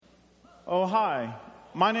Oh, hi.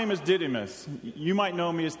 My name is Didymus. You might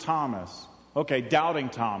know me as Thomas. Okay, doubting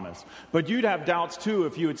Thomas. But you'd have doubts too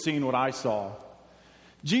if you had seen what I saw.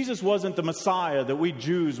 Jesus wasn't the Messiah that we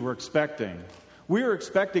Jews were expecting. We were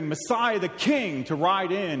expecting Messiah the King to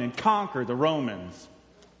ride in and conquer the Romans.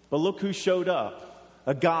 But look who showed up.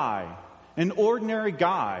 A guy. An ordinary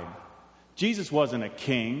guy. Jesus wasn't a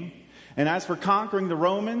king. And as for conquering the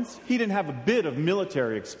Romans, he didn't have a bit of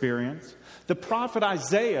military experience. The prophet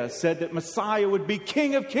Isaiah said that Messiah would be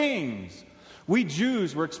King of Kings. We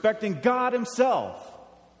Jews were expecting God himself.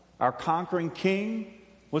 Our conquering king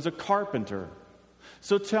was a carpenter.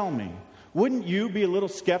 So tell me, wouldn't you be a little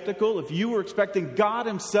skeptical if you were expecting God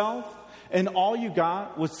himself and all you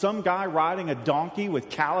got was some guy riding a donkey with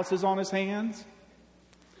calluses on his hands?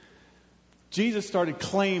 Jesus started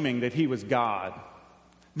claiming that he was God.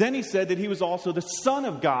 Then he said that he was also the Son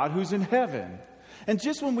of God who's in heaven. And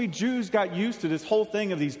just when we Jews got used to this whole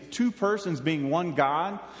thing of these two persons being one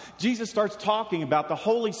God, Jesus starts talking about the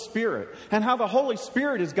Holy Spirit and how the Holy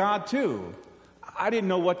Spirit is God too. I didn't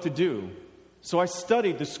know what to do, so I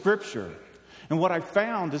studied the Scripture. And what I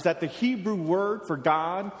found is that the Hebrew word for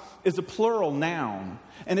God is a plural noun,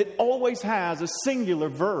 and it always has a singular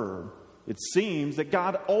verb. It seems that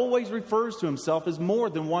God always refers to himself as more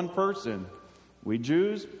than one person. We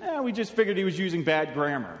Jews, we just figured he was using bad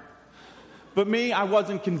grammar. But me, I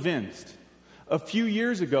wasn't convinced. A few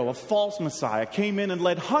years ago, a false Messiah came in and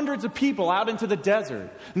led hundreds of people out into the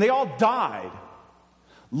desert, and they all died.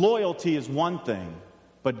 Loyalty is one thing,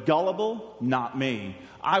 but gullible, not me.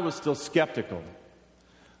 I was still skeptical.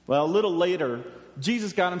 Well, a little later,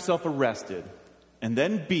 Jesus got himself arrested, and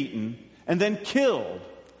then beaten, and then killed.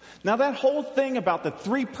 Now, that whole thing about the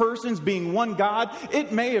three persons being one God,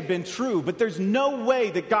 it may have been true, but there's no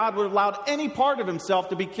way that God would have allowed any part of himself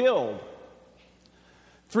to be killed.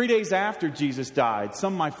 3 days after Jesus died,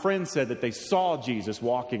 some of my friends said that they saw Jesus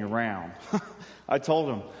walking around. I told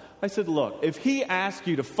them, I said, look, if he asked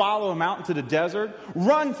you to follow him out into the desert,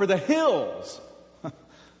 run for the hills.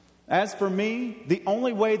 As for me, the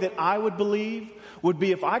only way that I would believe would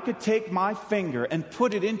be if I could take my finger and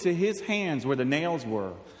put it into his hands where the nails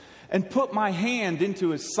were, and put my hand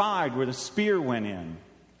into his side where the spear went in.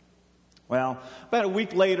 Well, about a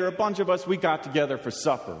week later, a bunch of us, we got together for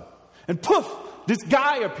supper. And poof, this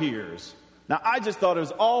guy appears. Now, I just thought it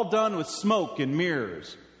was all done with smoke and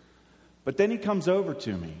mirrors. But then he comes over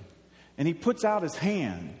to me, and he puts out his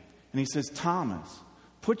hand, and he says, Thomas,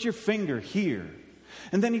 put your finger here.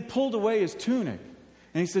 And then he pulled away his tunic,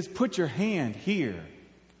 and he says, put your hand here.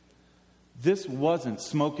 This wasn't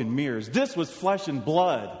smoke and mirrors. This was flesh and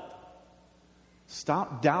blood.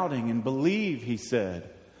 Stop doubting and believe, he said.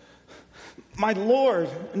 My Lord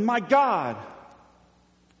and my God.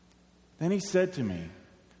 Then he said to me,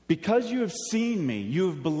 because you have seen me, you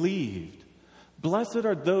have believed. Blessed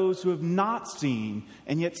are those who have not seen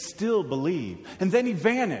and yet still believe. And then he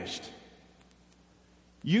vanished.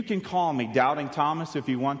 You can call me Doubting Thomas if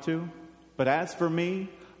you want to, but as for me,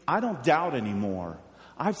 I don't doubt anymore.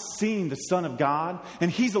 I've seen the Son of God,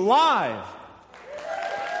 and he's alive.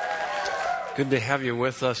 Good to have you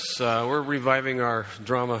with us. We're reviving our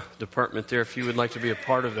drama department there. If you would like to be a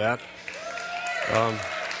part of that,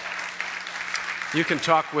 you can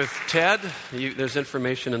talk with Ted. There's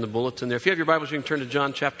information in the bulletin there. If you have your Bibles, you can turn to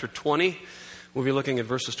John chapter 20. We'll be looking at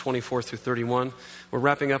verses 24 through 31. We're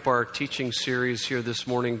wrapping up our teaching series here this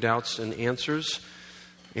morning, Doubts and Answers.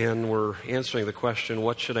 And we're answering the question,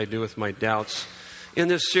 what should I do with my doubts? In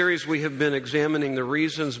this series, we have been examining the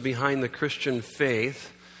reasons behind the Christian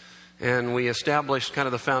faith. And we established kind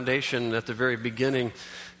of the foundation at the very beginning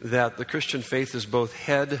that the Christian faith is both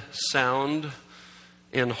head sound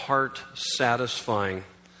and heart satisfying.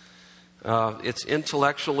 It's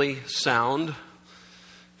intellectually sound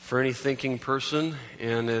for any thinking person,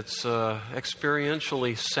 and it's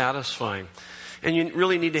experientially satisfying. And you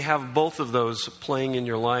really need to have both of those playing in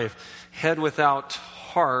your life. Head without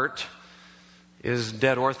heart is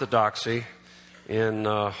dead orthodoxy, and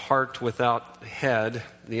heart without head,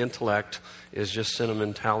 the intellect, is just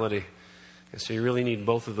sentimentality. And so you really need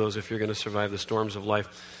both of those if you're going to survive the storms of life.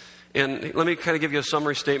 And let me kind of give you a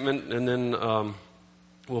summary statement, and then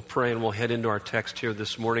we'll pray and we'll head into our text here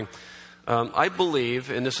this morning. I believe,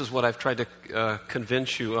 and this is what I've tried to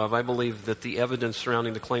convince you of, I believe that the evidence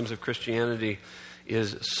surrounding the claims of Christianity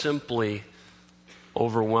is simply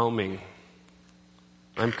overwhelming.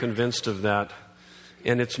 I'm convinced of that.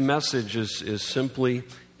 And its message is simply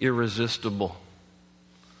irresistible.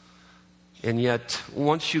 And yet,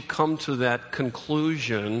 once you come to that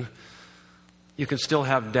conclusion, you can still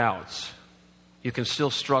have doubts. You can still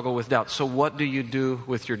struggle with doubts. So what do you do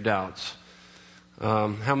with your doubts?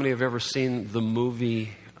 How many have ever seen the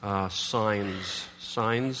movie Signs?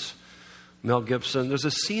 Signs? Mel Gibson. There's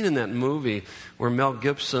a scene in that movie where Mel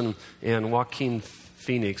Gibson and Joaquin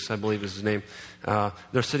Phoenix, I believe is his name,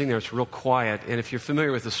 they're sitting there. It's real quiet. And if you're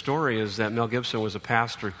familiar with the story, is that Mel Gibson was a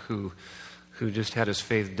pastor who just had his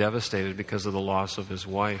faith devastated because of the loss of his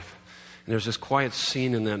wife. And there's this quiet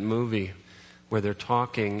scene in that movie where they're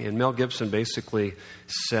talking, and Mel Gibson basically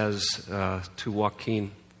says to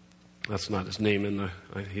Joaquin, that's not his name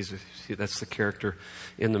that's the character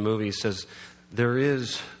in the movie, he says, "There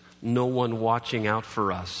is no one watching out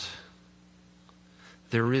for us.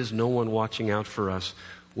 There is no one watching out for us.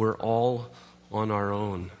 We're all on our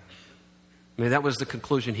own." I mean, that was the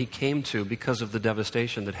conclusion he came to because of the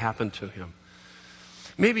devastation that happened to him.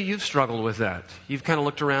 Maybe you've struggled with that. You've kind of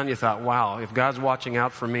looked around, you thought, wow, if God's watching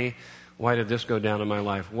out for me, why did this go down in my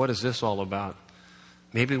life? What is this all about?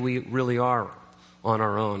 Maybe we really are on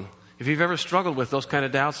our own. If you've ever struggled with those kind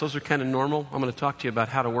of doubts, those are kind of normal. I'm going to talk to you about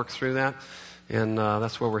how to work through that. And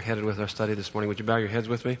that's where we're headed with our study this morning. Would you bow your heads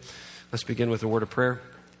with me? Let's begin with a word of prayer,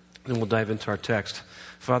 and we'll dive into our text.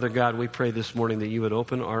 Father God, we pray this morning that you would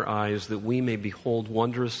open our eyes, that we may behold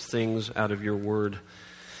wondrous things out of your word.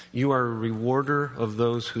 You are a rewarder of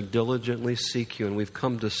those who diligently seek you, and we've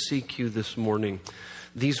come to seek you this morning.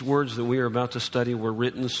 These words that we are about to study were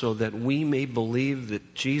written so that we may believe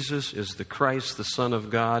that Jesus is the Christ, the Son of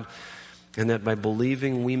God, and that by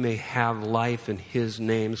believing we may have life in his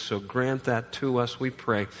name. So grant that to us, we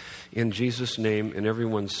pray, in Jesus' name. And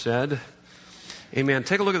everyone said, amen.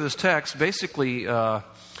 Take a look at this text. Basically, it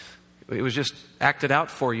was just acted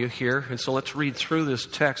out for you here. And so let's read through this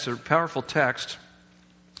text, a powerful text.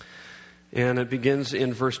 And it begins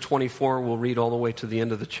in verse 24. We'll read all the way to the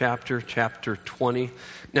end of the chapter 20.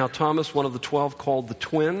 Now Thomas, one of the 12, called the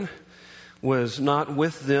twin, was not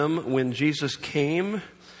with them when Jesus came.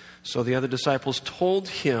 So the other disciples told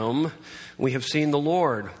him, "We have seen the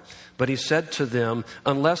Lord." But he said to them,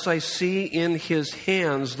 "Unless I see in his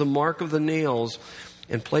hands the mark of the nails,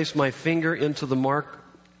 and place my finger into the mark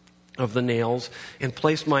of the nails, and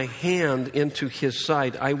place my hand into his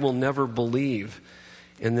side, I will never believe."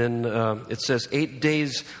 And then it says 8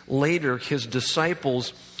 days later, his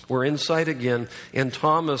disciples were inside again, and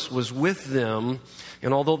Thomas was with them.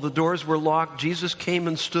 And although the doors were locked, Jesus came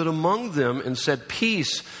and stood among them and said,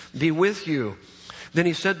 "Peace be with you." Then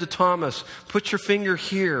he said to Thomas, "Put your finger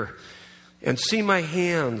here and see my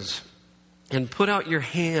hands, and put out your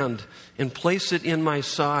hand and place it in my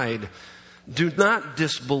side. Do not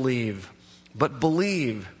disbelieve, but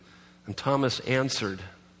believe." And Thomas answered,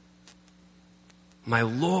 "My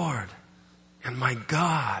Lord and my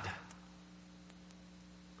God."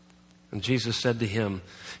 And Jesus said to him,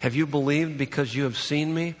 "Have you believed because you have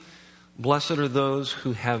seen me? Blessed are those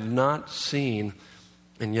who have not seen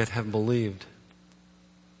and yet have believed."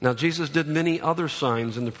 Now Jesus did many other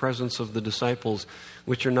signs in the presence of the disciples,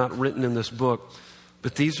 which are not written in this book.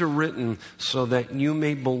 But these are written so that you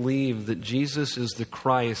may believe that Jesus is the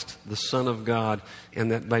Christ, the Son of God,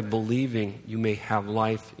 and that by believing you may have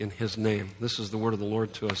life in his name. This is the word of the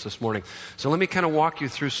Lord to us this morning. So let me kind of walk you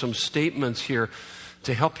through some statements here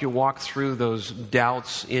to help you walk through those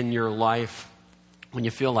doubts in your life when you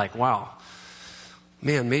feel like, wow,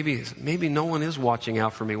 man, maybe no one is watching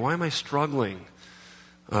out for me. Why am I struggling?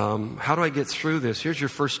 How do I get through this? Here's your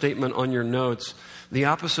first statement on your notes. The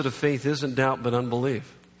opposite of faith isn't doubt, but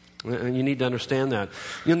unbelief. And you need to understand that.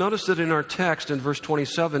 You'll notice that in our text in verse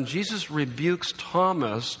 27, Jesus rebukes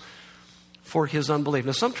Thomas for his unbelief.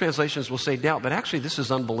 Now, some translations will say doubt, but actually this is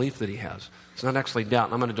unbelief that he has. It's not actually doubt.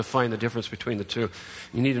 And I'm going to define the difference between the two.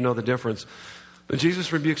 You need to know the difference. But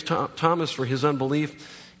Jesus rebukes Thomas for his unbelief,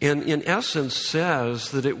 and in essence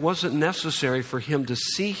says that it wasn't necessary for him to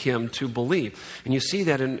see him to believe. And you see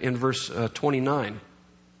that in verse 29.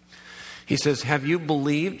 He says, "Have you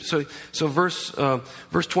believed?" So verse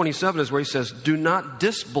 27 is where he says, "Do not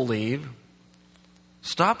disbelieve.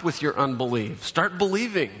 Stop with your unbelief. Start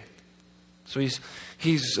believing." So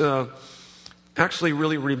he's actually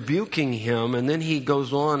really rebuking him. And then he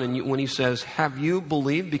goes on, and when he says, "Have you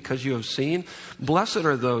believed because you have seen? Blessed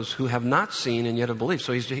are those who have not seen and yet have believed."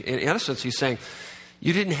 So in essence, he's saying,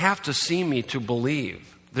 you didn't have to see me to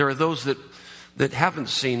believe. There are those that haven't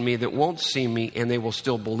seen me, that won't see me, and they will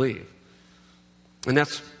still believe. And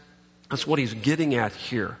that's what he's getting at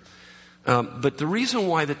here. But the reason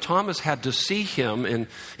why that Thomas had to see him and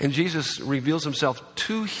Jesus reveals himself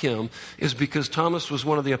to him is because Thomas was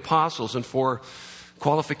one of the apostles, and for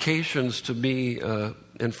qualifications to be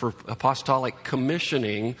and for apostolic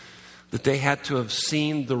commissioning, that they had to have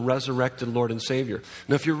seen the resurrected Lord and Savior.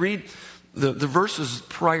 Now, if you read The verses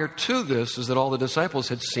prior to this is that all the disciples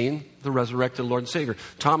had seen the resurrected Lord and Savior.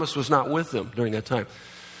 Thomas was not with them during that time.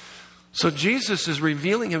 So Jesus is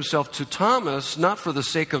revealing himself to Thomas not for the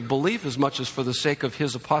sake of belief as much as for the sake of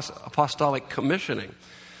his apostolic commissioning.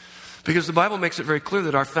 Because the Bible makes it very clear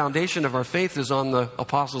that our foundation of our faith is on the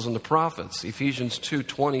apostles and the prophets. Ephesians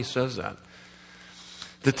 2:20 says that.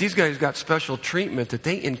 That these guys got special treatment, that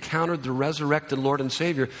they encountered the resurrected Lord and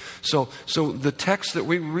Savior. So the texts that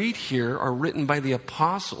we read here are written by the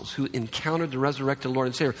apostles who encountered the resurrected Lord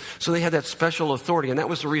and Savior. So they had that special authority, and that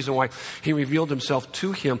was the reason why he revealed himself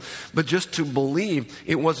to him. But just to believe,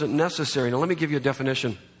 it wasn't necessary. Now let me give you a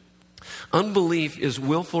definition. Unbelief is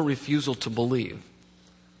willful refusal to believe.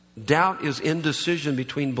 Doubt is indecision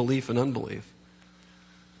between belief and unbelief.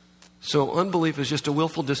 So unbelief is just a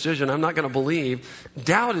willful decision. I'm not going to believe.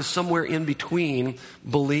 Doubt is somewhere in between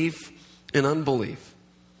belief and unbelief.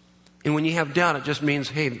 And when you have doubt, it just means,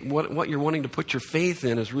 hey, what you're wanting to put your faith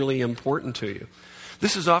in is really important to you.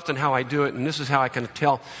 This is often how I do it, and this is how I can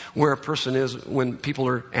tell where a person is when people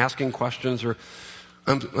are asking questions or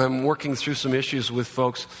I'm working through some issues with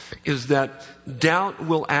folks, is that doubt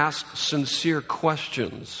will ask sincere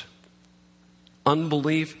questions.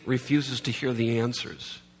 Unbelief refuses to hear the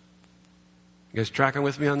answers. You guys tracking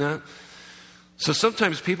with me on that? So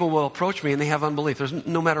sometimes people will approach me and they have unbelief.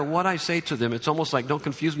 No matter what I say to them, it's almost like, don't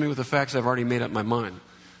confuse me with the facts. I've already made up my mind.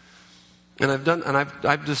 And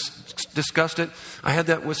I've just discussed it. I had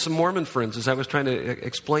that with some Mormon friends as I was trying to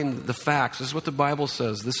explain the facts. This is what the Bible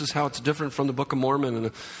says. This is how it's different from the Book of Mormon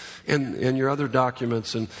and your other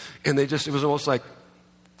documents. And it was almost like,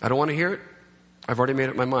 I don't want to hear it. I've already made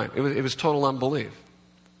up my mind. It was total unbelief.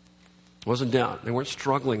 It wasn't doubt. They weren't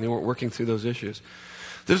struggling. They weren't working through those issues.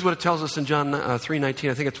 This is what it tells us in John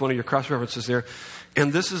 3:19. I think it's one of your cross references there.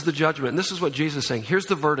 And this is the judgment. And this is what Jesus is saying. Here's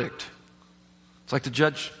the verdict. It's like the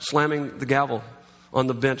judge slamming the gavel on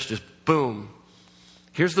the bench, just boom.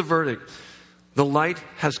 Here's the verdict. The light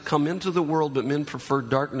has come into the world, but men prefer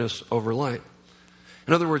darkness over light.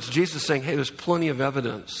 In other words, Jesus is saying, hey, there's plenty of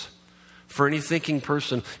evidence for any thinking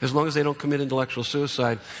person, as long as they don't commit intellectual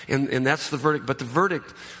suicide. And that's the verdict. But the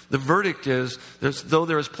verdict is, though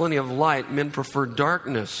there is plenty of light, men prefer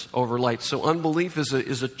darkness over light. So unbelief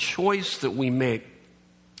is a choice that we make.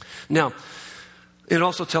 Now, it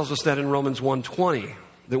also tells us that in Romans 1:20,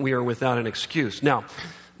 that we are without an excuse. Now,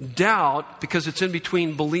 doubt, because it's in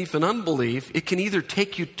between belief and unbelief, it can either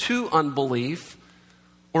take you to unbelief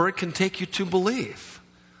or it can take you to belief,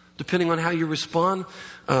 depending on how you respond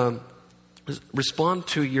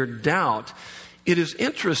to your doubt. It is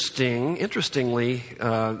interestingly,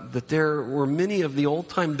 that there were many of the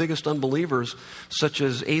old-time biggest unbelievers, such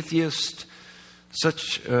as atheists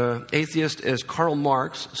as Karl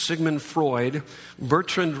Marx, Sigmund Freud,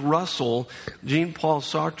 Bertrand Russell, Jean-Paul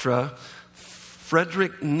Sartre,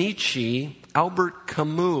 Friedrich Nietzsche, Albert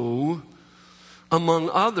Camus, among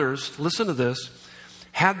others, listen to this,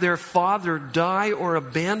 had their father die or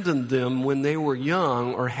abandon them when they were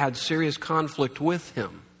young or had serious conflict with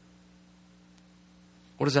him.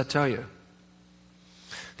 What does that tell you?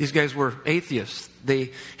 These guys were atheists.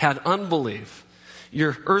 They had unbelief.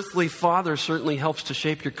 Your earthly father certainly helps to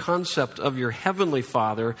shape your concept of your heavenly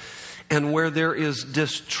Father. And where there is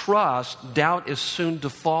distrust, doubt is soon to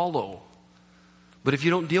follow. But if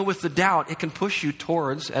you don't deal with the doubt, it can push you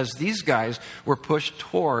towards, as these guys were pushed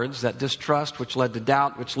towards, that distrust which led to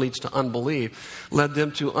doubt, which leads to unbelief, led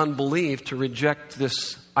them to unbelief, to reject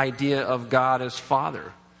this idea of God as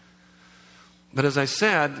Father. But as I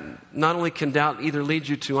said, not only can doubt either lead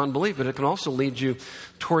you to unbelief, but it can also lead you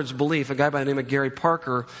towards belief. A guy by the name of Gary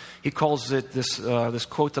Parker, he calls it this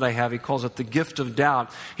quote that I have, he calls it the gift of doubt.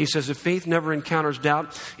 He says, if faith never encounters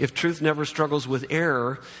doubt, if truth never struggles with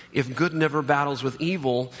error, if good never battles with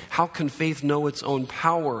evil, how can faith know its own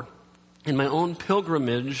power? In my own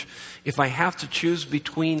pilgrimage, if I have to choose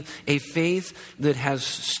between a faith that has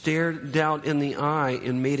stared doubt in the eye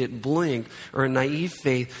and made it blink, or a naive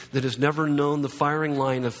faith that has never known the firing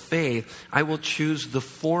line of faith, I will choose the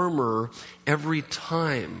former every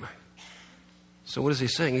time. So what is he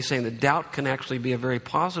saying? He's saying that doubt can actually be a very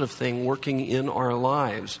positive thing working in our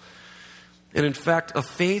lives. And in fact, a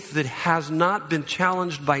faith that has not been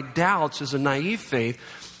challenged by doubts is a naive faith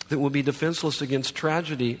that will be defenseless against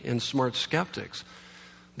tragedy and smart skeptics.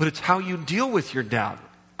 But it's how you deal with your doubt.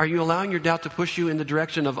 Are you allowing your doubt to push you in the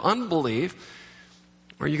direction of unbelief,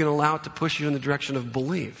 or are you going to allow it to push you in the direction of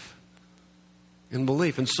belief? In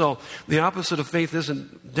belief. And so the opposite of faith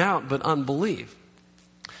isn't doubt, but unbelief.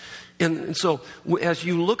 And so as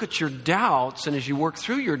you look at your doubts and as you work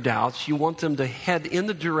through your doubts, you want them to head in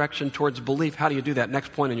the direction towards belief. How do you do that?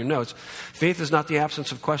 Next point in your notes. Faith is not the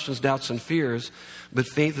absence of questions, doubts, and fears, but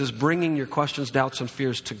faith is bringing your questions, doubts, and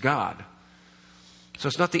fears to God. So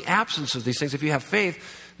it's not the absence of these things. If you have faith,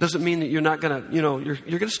 doesn't mean that you're not going to,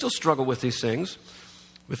 you're going to still struggle with these things.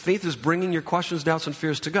 But faith is bringing your questions, doubts, and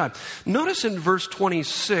fears to God. Notice in verse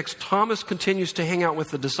 26, Thomas continues to hang out with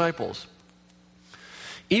the disciples.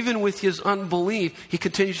 Even with his unbelief, he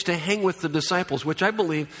continues to hang with the disciples, which I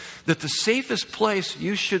believe that the safest place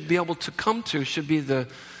you should be able to come to should be the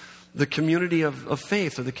community of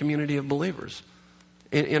faith or the community of believers.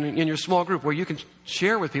 In your small group where you can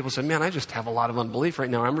share with people, say, man, I just have a lot of unbelief right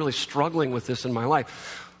now. I'm really struggling with this in my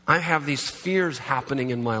life. I have these fears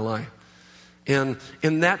happening in my life. And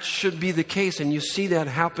that should be the case. And you see that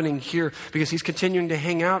happening here because he's continuing to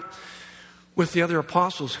hang out with the other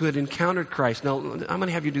apostles who had encountered Christ. Now, I'm going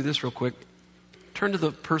to have you do this real quick. Turn to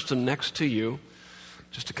the person next to you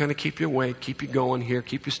just to kind of keep you awake, keep you going here,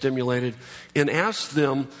 keep you stimulated, and ask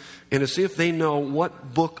them and to see if they know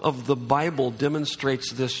what book of the Bible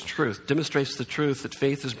demonstrates this truth, demonstrates the truth that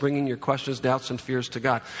faith is bringing your questions, doubts, and fears to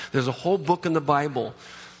God. There's a whole book in the Bible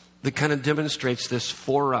that kind of demonstrates this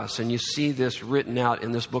for us, and you see this written out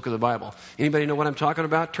in this book of the Bible. Anybody know what I'm talking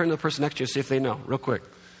about? Turn to the person next to you and see if they know, real quick.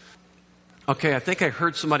 Okay, I think I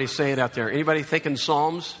heard somebody say it out there. Anybody thinking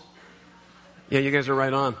Psalms? Yeah, you guys are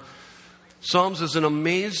right on. Psalms is an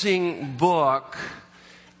amazing book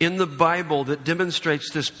in the Bible that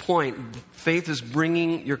demonstrates this point. Faith is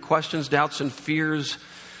bringing your questions, doubts, and fears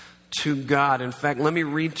to God. In fact, let me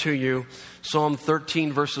read to you Psalm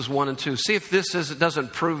 13, verses 1 and 2. See if this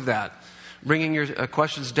doesn't prove that. Bringing your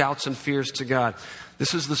questions, doubts, and fears to God.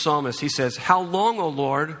 This is the psalmist. He says, "How long, O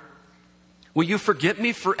Lord, will you forget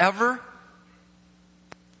me forever?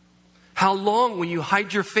 How long will you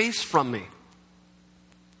hide your face from me?"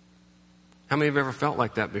 How many of you have ever felt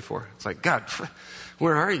like that before? It's like, God,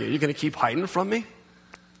 where are you? You're going to keep hiding from me?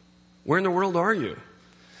 Where in the world are you?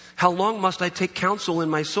 How long must I take counsel in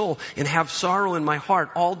my soul and have sorrow in my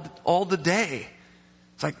heart all the day?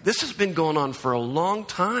 It's like, this has been going on for a long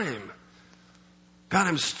time. God,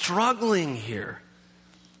 I'm struggling here.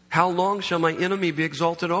 How long shall my enemy be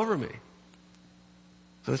exalted over me?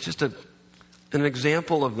 So it's just an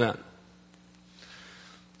example of that.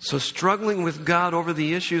 So struggling with God over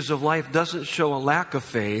the issues of life doesn't show a lack of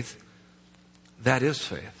faith. That is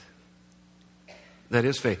faith. That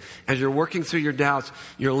is faith. As you're working through your doubts,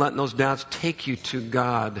 you're letting those doubts take you to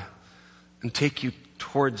God and take you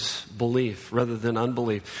towards belief rather than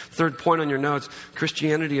unbelief. Third point on your notes,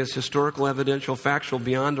 Christianity is historical, evidential, factual,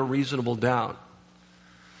 beyond a reasonable doubt.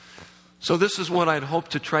 So this is what I'd hope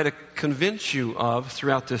to try to convince you of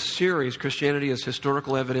throughout this series. Christianity is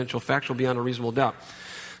historical, evidential, factual, beyond a reasonable doubt.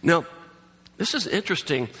 Now, this is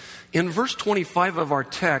interesting. In verse 25 of our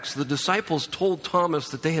text, the disciples told Thomas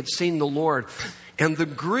that they had seen the Lord. And the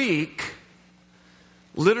Greek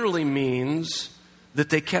literally means that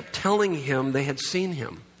they kept telling him they had seen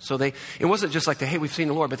him. So it wasn't just like, hey, we've seen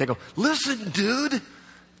the Lord, but they go, listen, dude,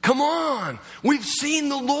 come on, we've seen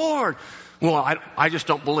the Lord. Well, I just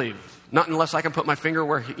don't believe. Not unless I can put my finger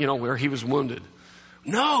where he was wounded.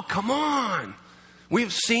 No, come on.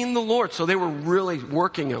 We've seen the Lord. So they were really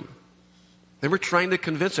working him. They were trying to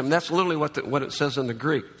convince him. That's literally what it says in the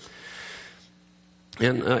Greek.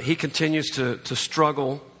 And he continues to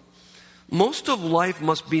struggle. Most of life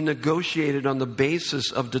must be negotiated on the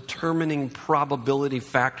basis of determining probability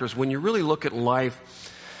factors when you really look at life.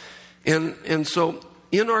 And so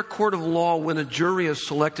in our court of law, when a jury is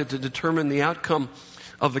selected to determine the outcome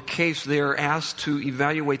of a case, they are asked to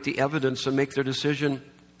evaluate the evidence and make their decision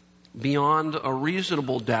beyond a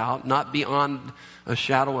reasonable doubt, not beyond a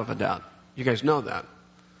shadow of a doubt. You guys know that.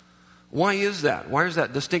 Why is that? Why is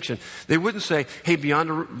that distinction? They wouldn't say, hey,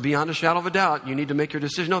 beyond a shadow of a doubt, you need to make your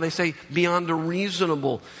decision. No, they say beyond a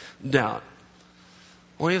reasonable doubt.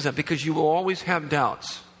 Why is that? Because you will always have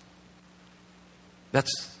doubts.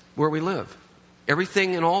 That's where we live.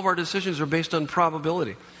 Everything and all of our decisions are based on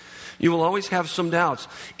probability. You will always have some doubts.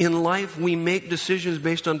 In life, we make decisions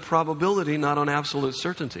based on probability, not on absolute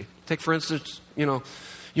certainty. Take, for instance,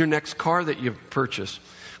 your next car that you purchase.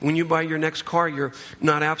 When you buy your next car, you're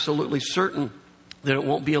not absolutely certain that it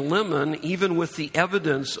won't be a lemon, even with the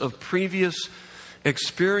evidence of previous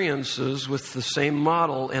experiences with the same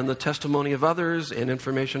model and the testimony of others and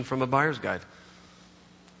information from a buyer's guide.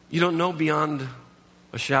 You don't know beyond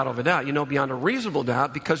a shadow of a doubt. You know beyond a reasonable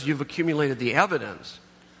doubt because you've accumulated the evidence.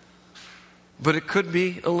 But it could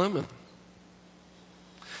be a lemon.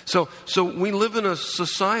 So we live in a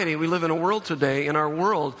society, we live in a world today, in our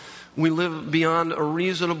world, We live beyond a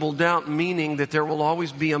reasonable doubt, meaning that there will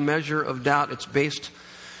always be a measure of doubt. It's based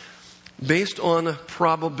on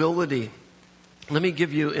probability. Let me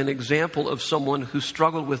give you an example of someone who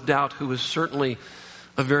struggled with doubt, who was certainly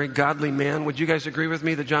a very godly man. Would you guys agree with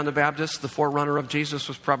me that John the Baptist, the forerunner of Jesus,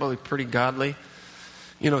 was probably pretty godly?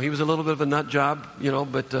 He was a little bit of a nut job,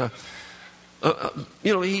 but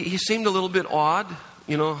he seemed a little bit odd.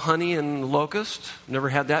 Honey and locust, never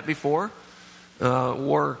had that before.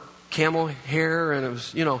 Wore camel hair, and it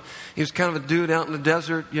was, he was kind of a dude out in the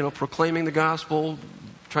desert, proclaiming the gospel,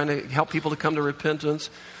 trying to help people to come to repentance.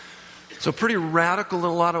 So pretty radical in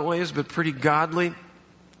a lot of ways, but pretty godly.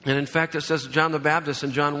 And in fact, it says John the Baptist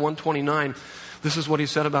in John 1:29, this is what he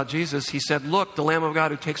said about Jesus. He said, "Look, the Lamb of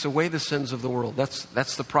God who takes away the sins of the world."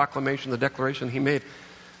 That's the proclamation, the declaration he made.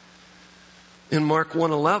 In Mark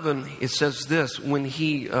 1:11, it says this: when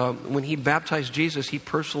he baptized Jesus, he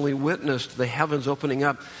personally witnessed the heavens opening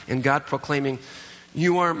up and God proclaiming,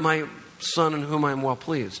 "You are my Son in whom I am well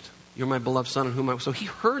pleased. You're my beloved Son in whom I am." So he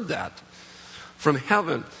heard that from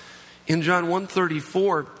heaven. In John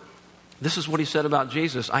 1:34, this is what he said about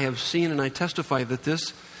Jesus: "I have seen and I testify that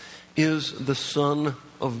this is the Son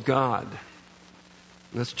of God."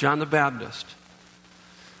 And that's John the Baptist.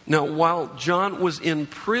 Now, while John was in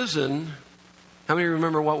prison, how many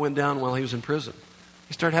remember what went down while he was in prison?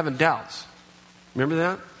 He started having doubts. Remember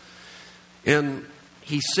that? And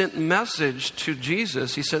he sent a message to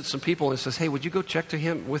Jesus. He sent some people and says, "Hey, would you go check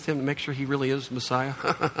with him to make sure he really is Messiah?"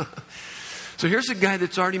 So here's a guy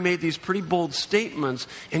that's already made these pretty bold statements,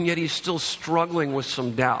 and yet he's still struggling with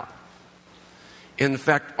some doubt. In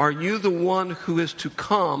fact, are you the one who is to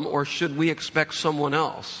come, or should we expect someone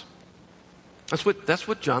else? That's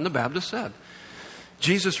what John the Baptist said.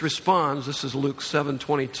 Jesus responds, this is Luke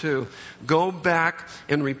 7:22, "Go back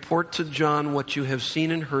and report to John what you have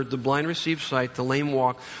seen and heard. The blind receive sight, the lame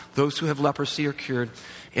walk, those who have leprosy are cured,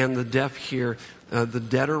 and the deaf hear, the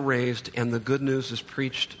dead are raised, and the good news is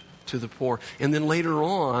preached to the poor." And then later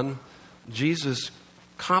on, Jesus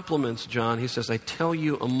compliments John. He says, "I tell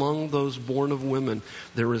you, among those born of women,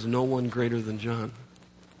 there is no one greater than John."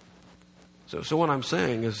 So what I'm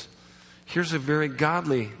saying is, here's a very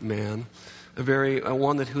godly man,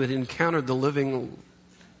 one who had encountered the living,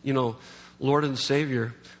 Lord and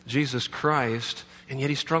Savior, Jesus Christ, and yet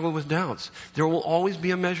he struggled with doubts. There will always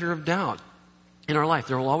be a measure of doubt in our life.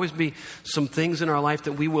 There will always be some things in our life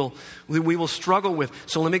that we will struggle with.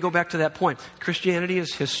 So let me go back to that point. Christianity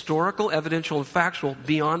is historical, evidential, and factual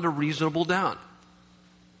beyond a reasonable doubt.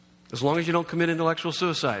 As long as you don't commit intellectual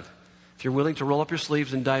suicide. If you're willing to roll up your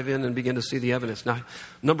sleeves and dive in and begin to see the evidence. Now,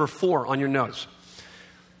 number 4 on your notes.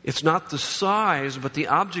 It's not the size, but the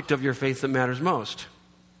object of your faith that matters most.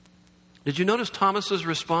 Did you notice Thomas's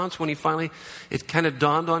response when it kind of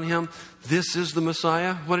dawned on him, this is the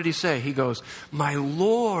Messiah? What did he say? He goes, "My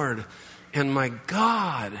Lord and my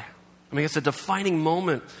God." I mean, it's a defining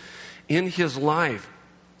moment in his life.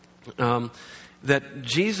 That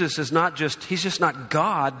Jesus is he's just not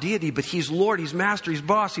God, deity, but he's Lord, he's master, he's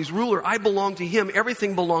boss, he's ruler. I belong to him.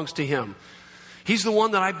 Everything belongs to him. He's the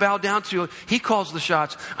one that I bow down to. He calls the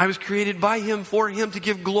shots. I was created by him, for him, to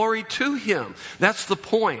give glory to him. That's the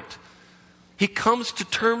point. He comes to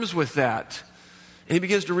terms with that. And he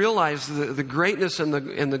begins to realize the greatness and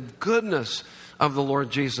the goodness of the Lord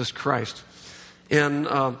Jesus Christ. And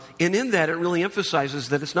in that, it really emphasizes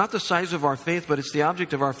that it's not the size of our faith, but it's the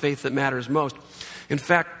object of our faith that matters most. In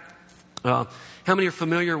fact, how many are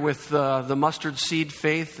familiar with the mustard seed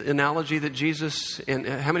faith analogy that Jesus, and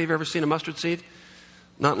how many have ever seen a mustard seed?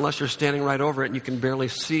 Not unless you're standing right over it and you can barely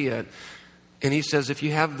see it. And he says, if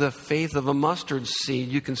you have the faith of a mustard seed,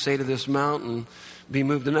 you can say to this mountain, be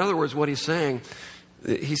moved. In other words, what he's saying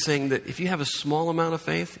that if you have a small amount of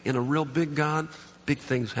faith in a real big God, big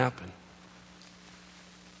things happen.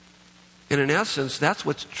 And in essence, that's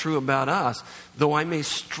what's true about us. Though I may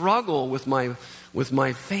struggle with my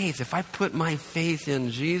faith, if I put my faith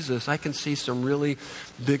in Jesus, I can see some really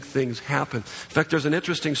big things happen. In fact, there's an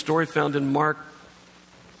interesting story found in Mark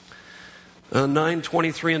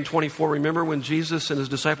 9:23 and 24. Remember when Jesus and his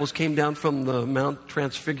disciples came down from the Mount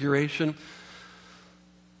Transfiguration?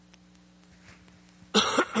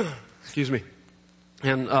 Excuse me.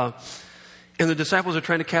 And the disciples are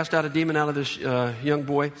trying to cast out a demon out of this young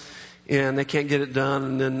boy, and they can't get it done.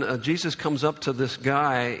 And then Jesus comes up to this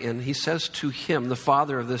guy, and he says to him, the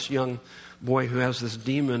father of this young boy who has this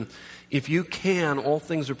demon, "If you can, all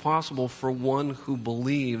things are possible for one who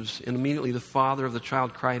believes." And immediately the father of the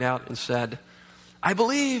child cried out and said, "I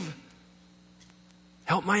believe.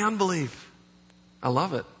 Help my unbelief." I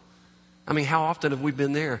love it. I mean, how often have we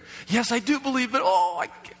been there? Yes, I do believe, but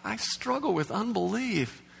I struggle with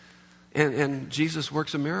unbelief. And Jesus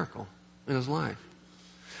works a miracle in his life.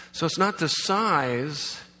 So it's not the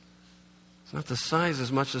size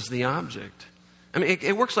as much as the object. I mean,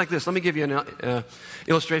 it works like this. Let me give you an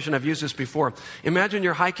illustration. I've used this before. Imagine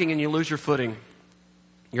you're hiking and you lose your footing.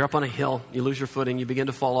 You're up on a hill, you lose your footing, you begin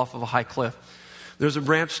to fall off of a high cliff. There's a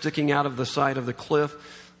branch sticking out of the side of the cliff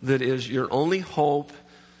that is your only hope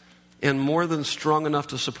and more than strong enough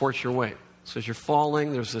to support your weight. So as you're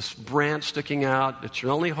falling, there's this branch sticking out. It's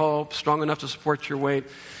your only hope, strong enough to support your weight.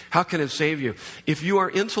 How can it save you? If you are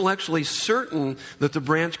intellectually certain that the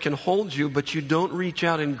branch can hold you, but you don't reach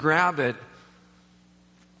out and grab it,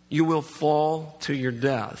 you will fall to your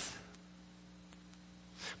death.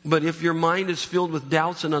 But if your mind is filled with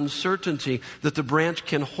doubts and uncertainty that the branch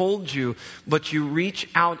can hold you, but you reach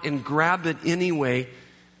out and grab it anyway,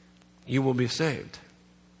 you will be saved.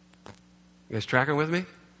 You guys tracking with me?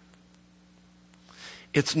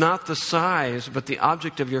 It's not the size, but the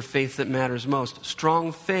object of your faith that matters most.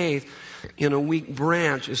 Strong faith in a weak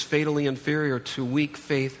branch is fatally inferior to weak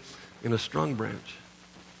faith in a strong branch.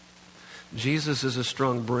 Jesus is a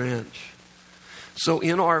strong branch. So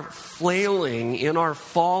in our flailing, in our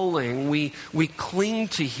falling, we cling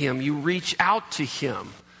to him. You reach out to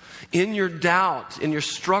him. In your doubt, in your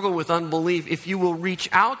struggle with unbelief, if you will reach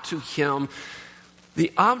out to him,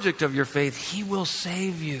 the object of your faith, he will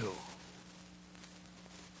save you.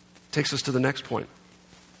 Takes us to the next point.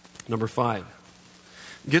 Number 5.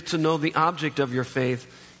 Get to know the object of your faith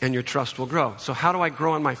and your trust will grow. So how do I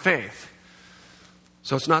grow in my faith?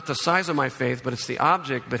 So it's not the size of my faith, but it's the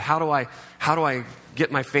object. But how do I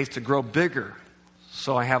get my faith to grow bigger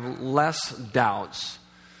so I have less doubts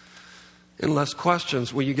and less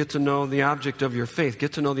questions? Well, you get to know the object of your faith.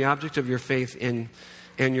 Get to know the object of your faith and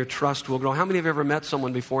your trust will grow. How many have ever met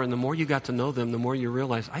someone before, and the more you got to know them, the more you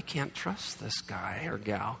realize, I can't trust this guy or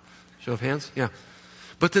gal? Show of hands? Yeah.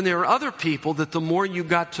 But then there are other people that the more you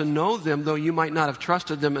got to know them, though you might not have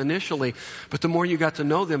trusted them initially, but the more you got to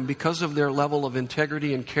know them because of their level of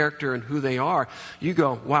integrity and character and who they are, you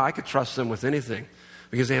go, wow, I could trust them with anything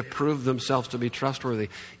because they have proved themselves to be trustworthy.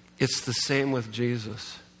 It's the same with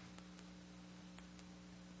Jesus.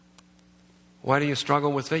 Why do you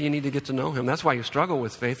struggle with faith? You need to get to know him. That's why you struggle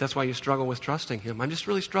with faith. That's why you struggle with trusting him. I'm just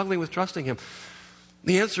really struggling with trusting him.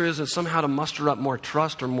 The answer isn't somehow to muster up more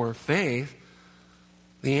trust or more faith.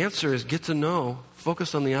 The answer is get to know,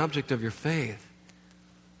 focus on the object of your faith.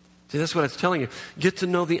 See, that's what it's telling you. Get to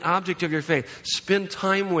know the object of your faith. Spend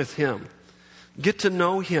time with him. Get to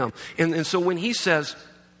know him. And so when he says,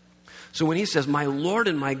 my Lord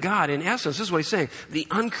and my God, in essence, this is what he's saying. The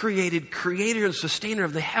uncreated creator and sustainer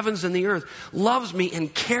of the heavens and the earth loves me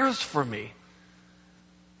and cares for me.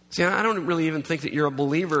 See, I don't really even think that you're a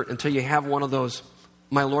believer until you have one of those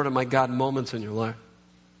my Lord and my God moments in your life.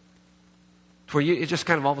 Where it just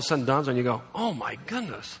kind of all of a sudden dawns on you, go, oh my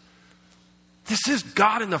goodness, this is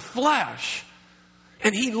God in the flesh.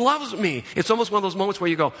 And he loves me. It's almost one of those moments where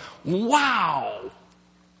you go, wow,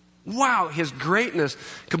 his greatness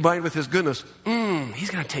combined with his goodness. He's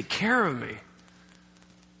going to take care of me.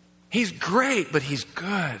 He's great, but he's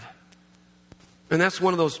good. And that's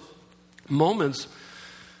one of those moments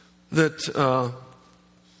that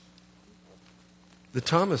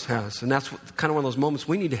Thomas has. And that's kind of one of those moments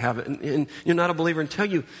we need to have. And you're not a believer until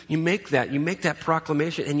you make that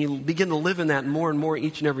proclamation and you begin to live in that more and more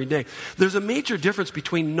each and every day. There's a major difference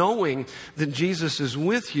between knowing that Jesus is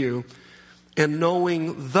with you and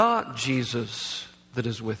knowing the Jesus that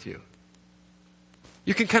is with you.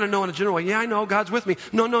 You can kind of know in a general way, yeah, I know God's with me.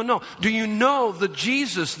 No. Do you know the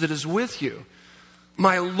Jesus that is with you?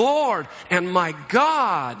 My Lord and my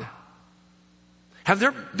God. Have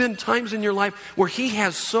there been times in your life where he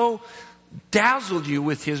has so dazzled you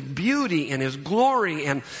with his beauty and his glory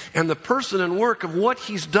and the person and work of what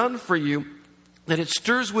he's done for you that it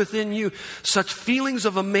stirs within you such feelings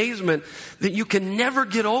of amazement that you can never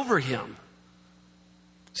get over him?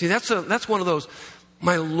 See, that's one of those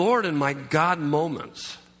my Lord and my God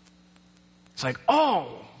moments. It's like,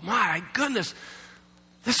 oh my goodness,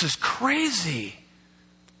 this is crazy.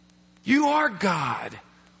 You are God.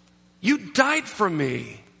 You died for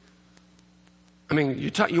me. I mean,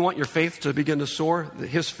 you want your faith to begin to soar?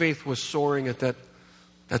 His faith was soaring at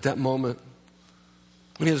that moment.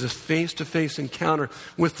 When he has this face-to-face encounter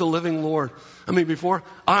with the living Lord. I mean, before,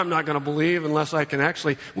 I'm not going to believe unless I can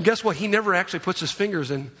actually... Well, guess what? He never actually puts his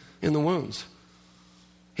fingers in the wounds.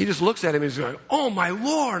 He just looks at him and he's going, oh, my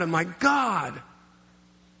Lord and my God.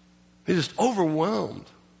 He's just overwhelmed.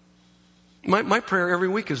 My prayer every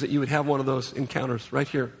week is that you would have one of those encounters right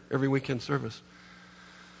here, every weekend service.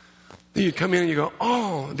 Then you come in and you go,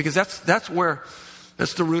 oh, because that's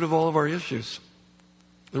the root of all of our issues.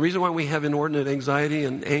 The reason why we have inordinate anxiety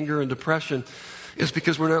and anger and depression is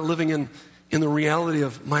because we're not living in the reality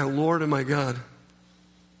of my Lord and my God,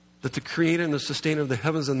 that the creator and the sustainer of the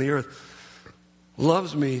heavens and the earth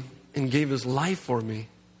loves me and gave his life for me.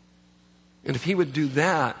 And if he would do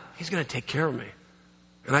that, he's going to take care of me.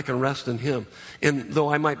 And I can rest in him. And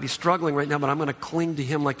though I might be struggling right now, but I'm going to cling to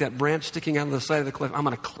him like that branch sticking out of the side of the cliff. I'm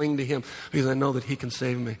going to cling to him because I know that he can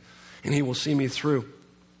save me. And he will see me through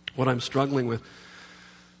what I'm struggling with.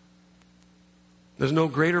 There's no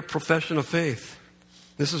greater profession of faith.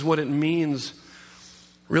 This is what it means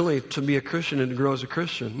really to be a Christian and to grow as a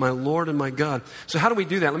Christian. My Lord and my God. So how do we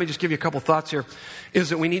do that? Let me just give you a couple thoughts here. Is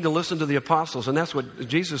that we need to listen to the apostles. And that's what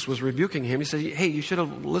Jesus was rebuking him. He said, hey, you should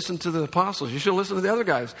have listened to the apostles. You should have listened to the other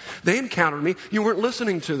guys. They encountered me. You weren't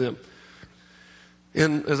listening to them.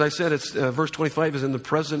 And as I said, it's verse 25 is in the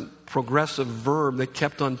present progressive verb. They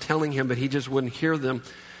kept on telling him, but he just wouldn't hear them.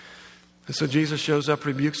 And so Jesus shows up,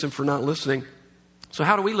 rebukes him for not listening. So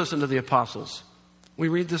how do we listen to the apostles? We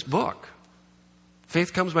read this book.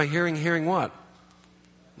 Faith comes by hearing. Hearing what?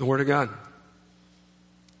 The Word of God.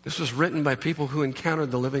 This was written by people who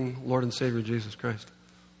encountered the living Lord and Savior, Jesus Christ.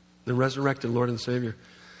 The resurrected Lord and Savior.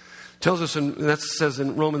 It tells us, and that says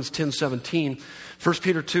in Romans 10:17, 1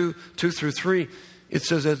 Peter 2:2-3, it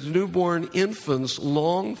says, as newborn infants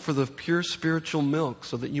long for the pure spiritual milk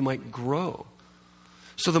so that you might grow.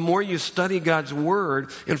 So the more you study God's Word,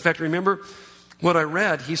 in fact, remember what I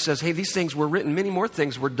read, he says, hey, these things were written, many more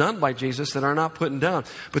things were done by Jesus that are not put down.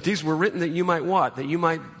 But these were written that you might what? That you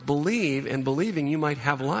might believe, and believing you might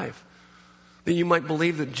have life. That you might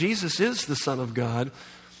believe that Jesus is the Son of God,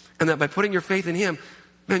 and that by putting your faith in him,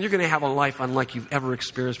 man, you're going to have a life unlike you've ever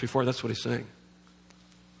experienced before. That's what he's saying.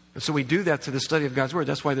 And so we do that through the study of God's Word.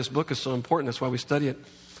 That's why this book is so important. That's why we study it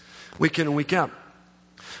week in and week out.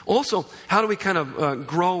 Also, how do we kind of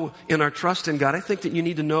grow in our trust in God? I think that you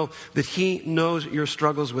need to know that he knows your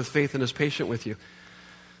struggles with faith and is patient with you.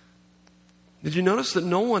 Did you notice that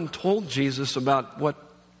no one told Jesus about what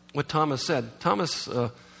Thomas said? Thomas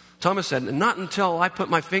said, not until I put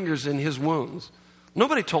my fingers in his wounds.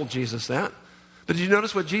 Nobody told Jesus that. But did you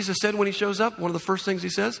notice what Jesus said when he shows up? One of the first things he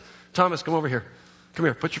says, Thomas, come over here. Come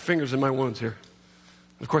here, put your fingers in my wounds here.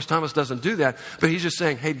 Of course, Thomas doesn't do that, but he's just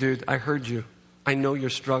saying, hey, dude, I heard you. I know your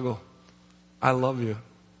struggle. I love you.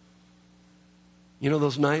 You know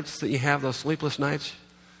those nights that you have, those sleepless nights?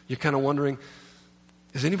 You're kind of wondering,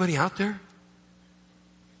 is anybody out there?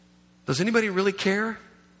 Does anybody really care?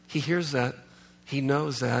 He hears that. He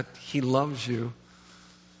knows that. He loves you.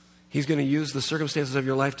 He's going to use the circumstances of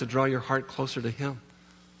your life to draw your heart closer to him.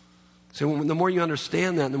 So the more you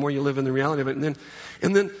understand that, the more you live in the reality of it. And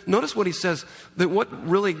then notice what he says, that what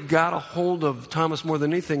really got a hold of Thomas more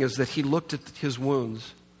than anything is that he looked at his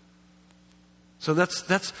wounds. So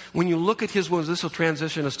that's when you look at his wounds, this will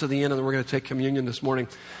transition us to the end, and then we're going to take communion this morning.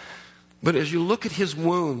 But as you look at his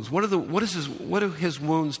wounds, what do his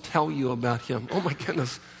wounds tell you about him? Oh my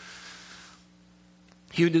goodness.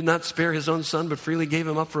 He who did not spare his own son, but freely gave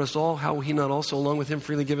him up for us all, how will he not also along with him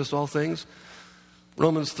freely give us all things?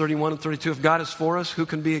 Romans 31 and 32, if God is for us, who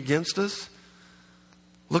can be against us?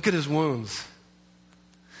 Look at his wounds.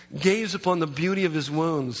 Gaze upon the beauty of his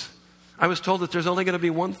wounds. I was told that there's only going to be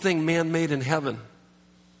one thing man-made in heaven,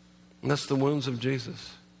 and that's the wounds of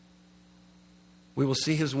Jesus. We will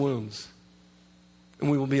see his wounds, and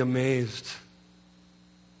we will be amazed,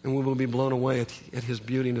 and we will be blown away at his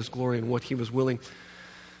beauty and his glory and what he was willing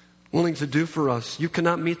to do for us. You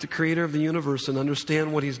cannot meet the creator of the universe and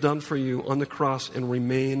understand what he's done for you on the cross and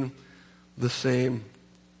remain the same.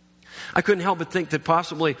 I couldn't help but think that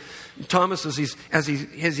possibly Thomas, as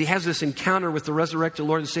he has this encounter with the resurrected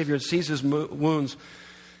Lord and Savior and sees his wounds,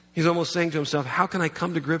 he's almost saying to himself, how can I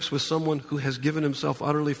come to grips with someone who has given himself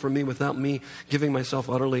utterly for me without me giving myself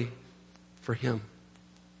utterly for him?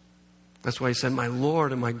 That's why he said, my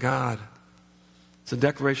Lord and my God. It's a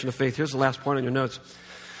declaration of faith. Here's the last point on your notes.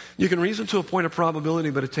 You can reason to a point of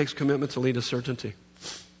probability, but it takes commitment to lead to certainty.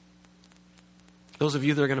 Those of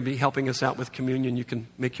you that are going to be helping us out with communion, you can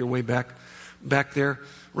make your way back there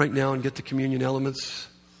right now and get the communion elements.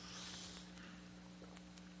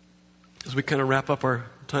 As we kind of wrap up our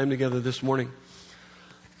time together this morning.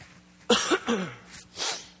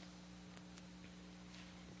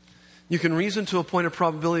 You can reason to a point of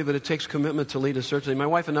probability, but it takes commitment to lead to certainty. My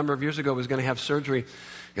wife a number of years ago was going to have surgery,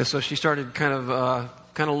 and so she started kind of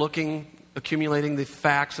looking, accumulating the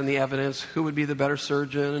facts and the evidence, who would be the better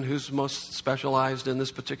surgeon and who's most specialized in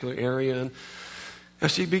this particular area. And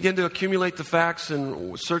as she began to accumulate the facts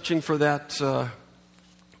and searching for that,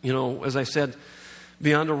 as I said,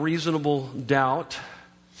 beyond a reasonable doubt,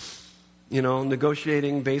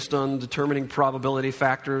 negotiating based on determining probability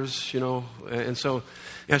factors, And so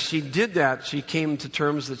as she did that, she came to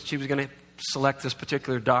terms that she was going to select this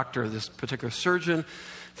particular doctor, this particular surgeon.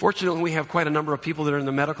 Fortunately, we have quite a number of people that are in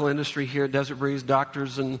the medical industry here at Desert Breeze,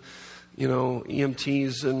 doctors and,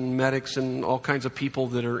 EMTs and medics and all kinds of people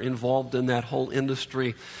that are involved in that whole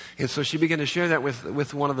industry. And so she began to share that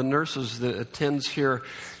with one of the nurses that attends here.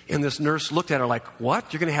 And this nurse looked at her like,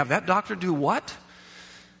 "What? You're going to have that doctor do what?"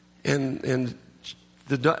 And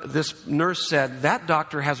this nurse said, "That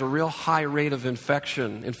doctor has a real high rate of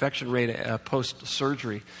infection rate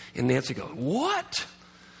post-surgery." And Nancy goes, "What?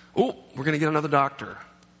 Oh, we're going to get another doctor."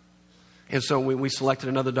 And so we selected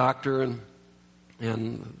another doctor, and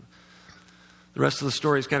the rest of the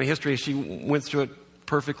story is kind of history. She went through it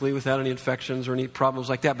perfectly without any infections or any problems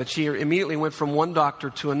like that. But she immediately went from one doctor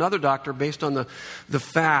to another doctor based on the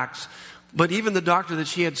facts. But even the doctor that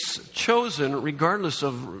she had chosen, regardless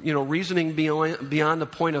of, reasoning beyond the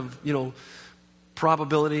point of,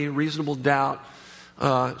 probability, reasonable doubt,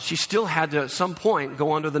 she still had to, at some point,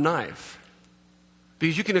 go under the knife.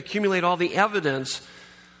 Because you can accumulate all the evidence,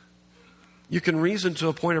 you can reason to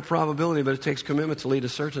a point of probability, but it takes commitment to lead to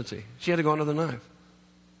certainty. She had to go under the knife.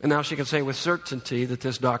 And now she can say with certainty that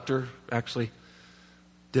this doctor actually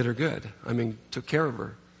did her good. Took care of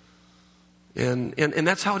her. And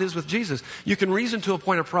that's how it is with Jesus. You can reason to a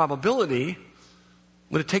point of probability,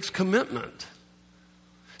 but it takes commitment.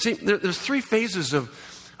 See, there's three phases of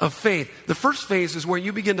faith. The first phase is where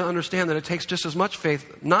you begin to understand that it takes just as much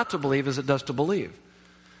faith not to believe as it does to believe.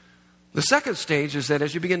 The second stage is that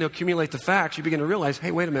as you begin to accumulate the facts, you begin to realize,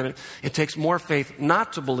 hey, wait a minute, it takes more faith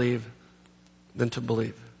not to believe than to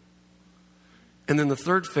believe. And then the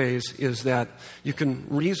third phase is that you can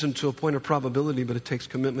reason to a point of probability, but it takes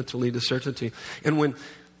commitment to lead to certainty. And when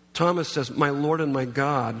Thomas says, "My Lord and my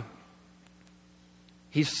God,"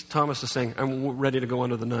 Thomas is saying, "I'm ready to go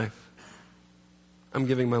under the knife. I'm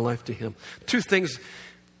giving my life to him." Two things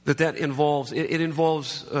that involves. It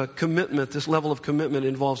involves commitment. This level of commitment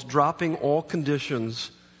involves dropping all conditions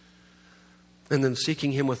and then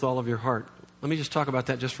seeking him with all of your heart. Let me just talk about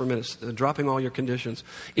that just for a minute. Dropping all your conditions.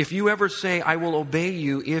 If you ever say, "I will obey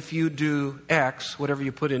you if you do X," whatever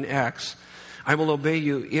you put in X, "I will obey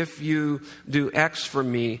you if you do X for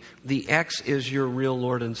me," the X is your real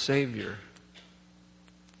Lord and Savior.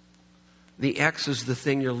 The X is the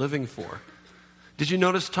thing you're living for. Did you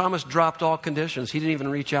notice Thomas dropped all conditions? He didn't even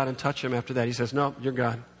reach out and touch him after that. He says, "No, you're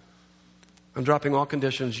God. I'm dropping all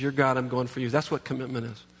conditions. You're God. I'm going for you." That's what commitment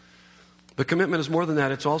is. But commitment is more than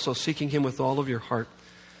that. It's also seeking him with all of your heart.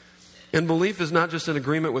 And belief is not just an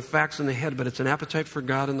agreement with facts in the head, but it's an appetite for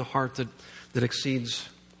God in the heart that exceeds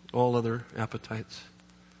all other appetites.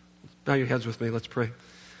 Bow your heads with me. Let's pray.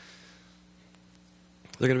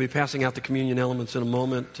 They're going to be passing out the communion elements in a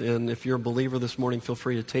moment. And if you're a believer this morning, feel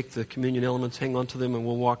free to take the communion elements, hang on to them, and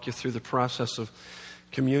we'll walk you through the process of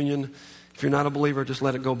communion. If you're not a believer, just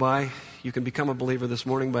let it go by. You can become a believer this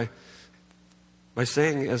morning by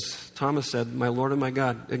saying, as Thomas said, "My Lord and my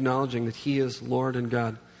God," acknowledging that he is Lord and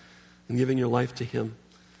God and giving your life to him.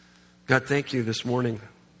 God, thank you this morning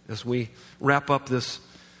as we wrap up this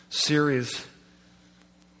series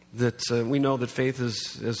that we know that faith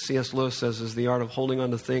is, as C.S. Lewis says, is the art of holding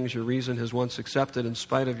on to things your reason has once accepted in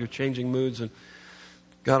spite of your changing moods. And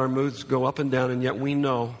God, our moods go up and down, and yet we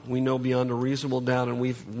know beyond a reasonable doubt, and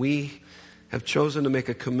we have chosen to make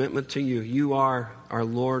a commitment to you. You are our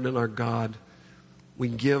Lord and our God. We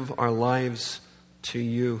give our lives to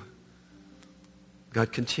you.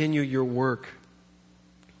 God, continue your work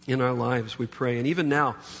in our lives, we pray. And even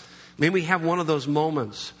now, may we have one of those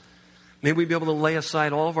moments. May we be able to lay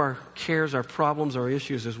aside all of our cares, our problems, our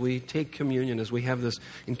issues as we take communion, as we have this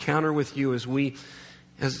encounter with you, as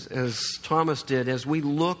Thomas did, as we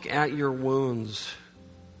look at your wounds.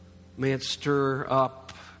 May it stir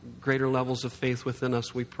up greater levels of faith within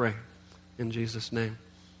us, we pray. In Jesus' name.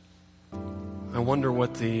 I wonder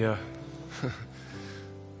what the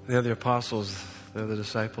other apostles, the other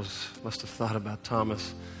disciples must have thought about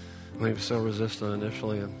Thomas when he was so resistant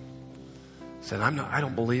initially and said, I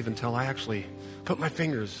don't believe until I actually put my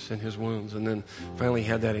fingers in his wounds. And then finally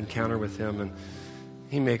had that encounter with him. And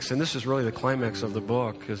he makes, and this is really the climax of the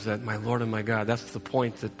book, is that my Lord and my God. That's the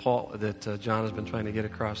point that John has been trying to get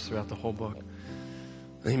across throughout the whole book.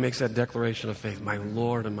 And he makes that declaration of faith, my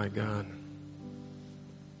Lord and my God.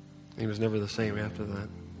 He was never the same after that.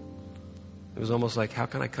 It was almost like, how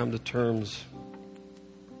can I come to terms?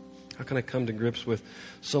 How can I come to grips with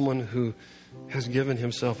someone who has given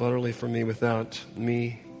himself utterly for me without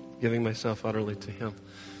me giving myself utterly to him?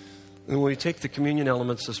 And when we take the communion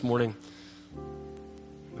elements this morning,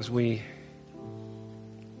 as we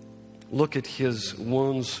look at his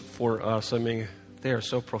wounds for us, I mean, they are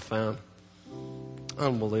so profound.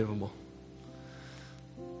 Unbelievable.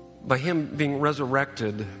 By him being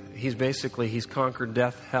resurrected, he's conquered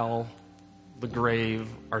death, hell, the grave,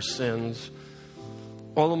 our sins.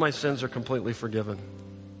 All of my sins are completely forgiven,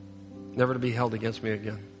 never to be held against me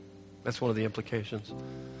again. That's one of the implications.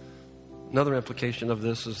 Another implication of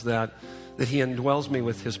this is that he indwells me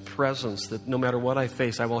with his presence, that no matter what I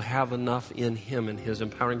face, I will have enough in him and his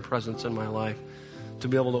empowering presence in my life to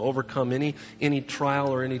be able to overcome any trial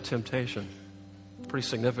or any temptation. Pretty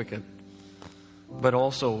significant. But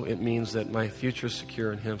also it means that my future is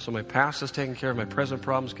secure in him. So my past is taken care of, my present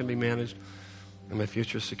problems can be managed, and my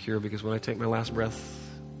future is secure because when I take my last breath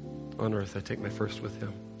on earth, I take my first with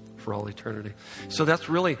him for all eternity. So that's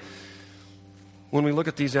really, when we look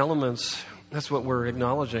at these elements, that's what we're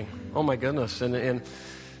acknowledging. Oh my goodness.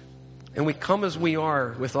 And we come as we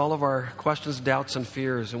are with all of our questions, doubts, and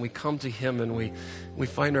fears, and we come to him and we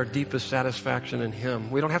find our deepest satisfaction in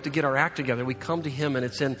him. We don't have to get our act together. We come to him, and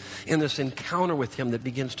it's in this encounter with him that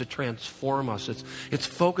begins to transform us. It's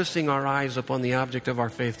focusing our eyes upon the object of our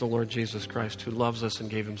faith, the Lord Jesus Christ, who loves us and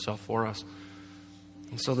gave himself for us.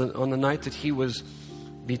 And so on the night that he was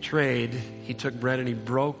betrayed, he took bread and he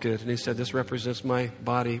broke it, and he said, "This represents my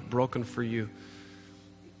body broken for you.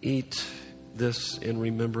 Eat this in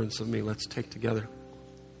remembrance of me." Let's take together.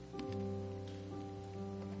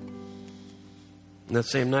 And that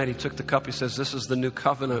same night he took the cup. He says, "This is the new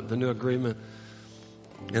covenant, the new agreement,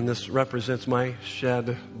 and this represents my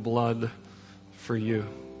shed blood for you.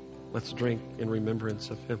 Let's drink in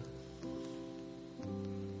remembrance of him."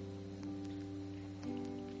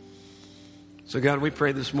 So God, we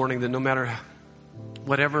pray this morning that no matter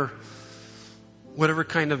whatever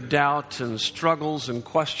kind of doubt and struggles and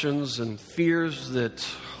questions and fears that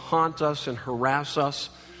haunt us and harass us,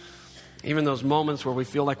 even those moments where we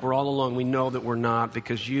feel like we're all alone, we know that we're not,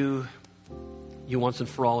 because you once and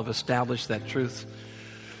for all have established that truth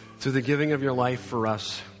through the giving of your life for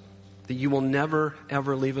us, that you will never,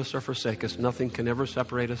 ever leave us or forsake us. Nothing can ever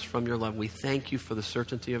separate us from your love. We thank you for the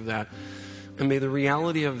certainty of that. And may the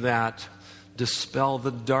reality of that dispel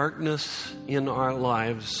the darkness in our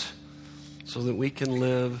lives so that we can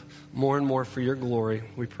live more and more for your glory,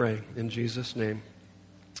 we pray in Jesus' name.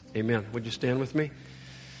 Amen. Would you stand with me?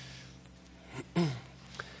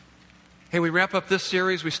 Hey, we wrap up this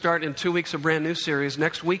series. We start in 2 weeks a brand new series.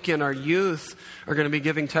 Next weekend, our youth are going to be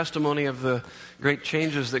giving testimony of the great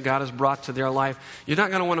changes that God has brought to their life. You're not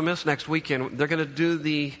going to want to miss next weekend. They're going to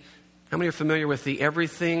do how many are familiar with the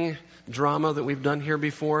Everything drama that we've done here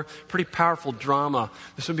before? Pretty powerful drama.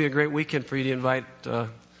 This would be a great weekend for you to invite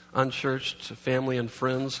unchurched family and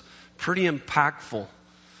friends. Pretty impactful.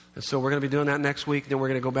 And so we're going to be doing that next week. Then we're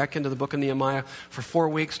going to go back into the book of Nehemiah for 4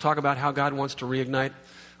 weeks, talk about how God wants to reignite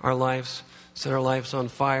our lives, set our lives on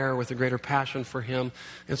fire with a greater passion for him.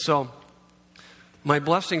 And so my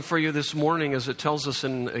blessing for you this morning is it tells us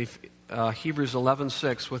in Hebrews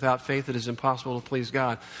 11:6, without faith it is impossible to please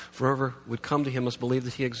God. For whoever would come to him must believe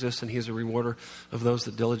that he exists and he is a rewarder of those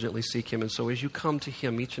that diligently seek him. And so as you come to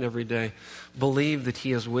him each and every day, believe that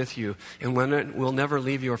he is with you and will never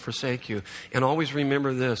leave you or forsake you. And always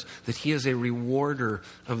remember this, that he is a rewarder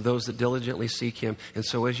of those that diligently seek him. And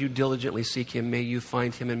so as you diligently seek him, may you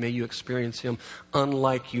find him and may you experience him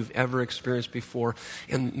unlike you've ever experienced before.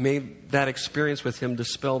 And may that experience with him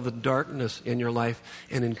dispel the darkness in your life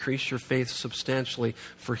and increase your faith substantially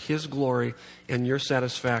for his glory and your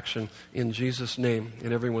satisfaction in Jesus' name.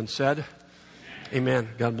 And everyone said, Amen.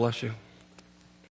 God bless you.